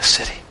be in this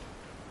city.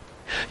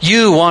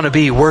 You want to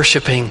be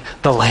worshiping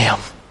the Lamb.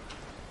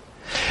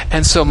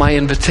 And so my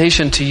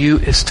invitation to you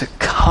is to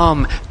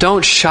come.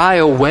 Don't shy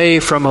away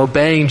from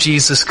obeying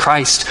Jesus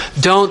Christ.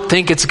 Don't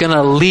think it's going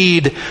to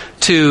lead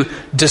to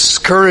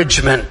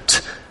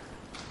discouragement.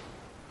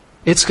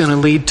 It's going to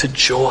lead to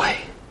joy.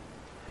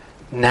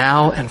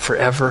 Now and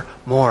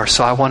forevermore.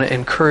 So I want to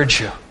encourage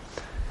you.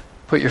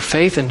 Put your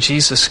faith in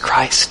Jesus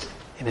Christ,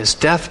 in His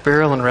death,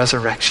 burial, and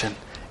resurrection.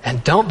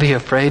 And don't be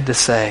afraid to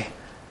say,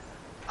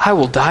 I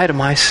will die to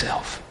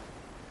myself.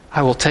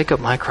 I will take up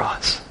my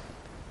cross.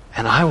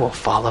 And I will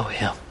follow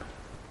Him.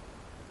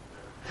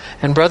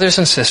 And brothers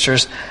and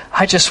sisters,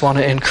 I just want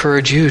to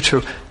encourage you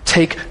to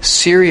take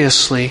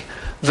seriously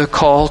the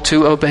call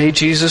to obey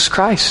Jesus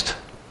Christ.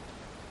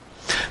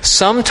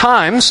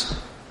 Sometimes,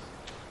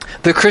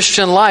 the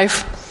Christian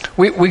life,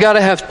 we got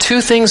to have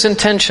two things in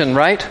tension,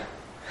 right?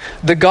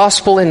 The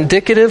gospel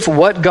indicative,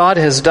 what God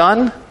has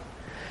done,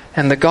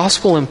 and the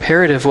gospel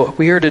imperative, what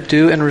we are to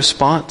do in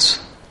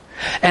response.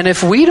 And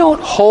if we don't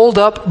hold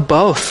up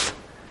both,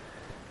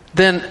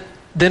 then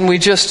we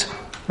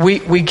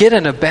get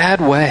in a bad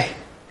way.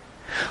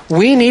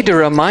 We need to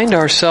remind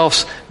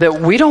ourselves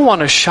that we don't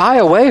want to shy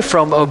away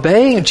from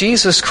obeying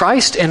Jesus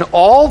Christ in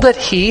all that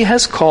He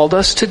has called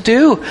us to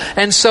do.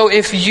 And so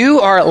if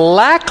you are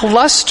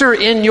lackluster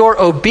in your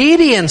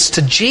obedience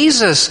to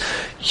Jesus,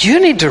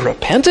 you need to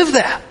repent of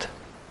that.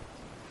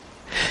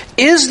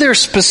 Is there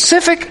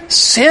specific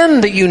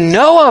sin that you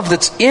know of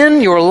that's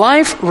in your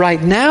life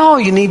right now?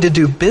 You need to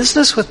do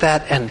business with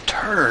that and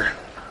turn.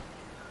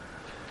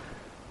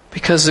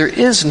 Because there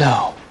is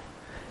no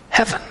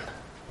heaven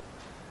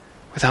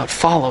without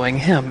following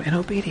Him in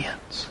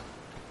obedience.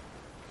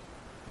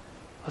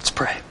 Let's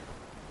pray.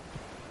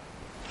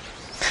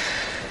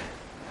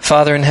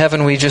 Father in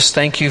heaven, we just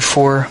thank You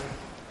for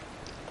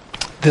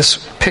this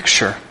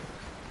picture.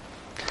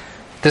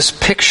 This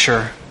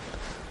picture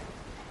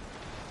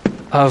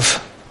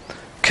of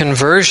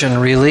conversion,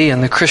 really,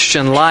 in the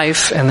Christian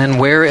life, and then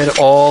where it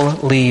all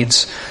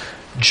leads,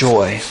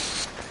 joy.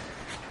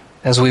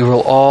 As we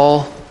will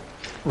all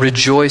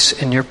rejoice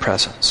in Your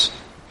presence.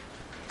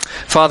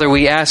 Father,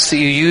 we ask that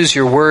You use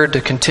Your word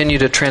to continue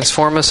to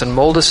transform us and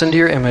mold us into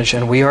Your image,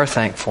 and we are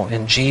thankful.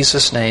 In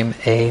Jesus' name,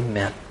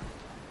 amen.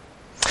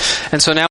 And so now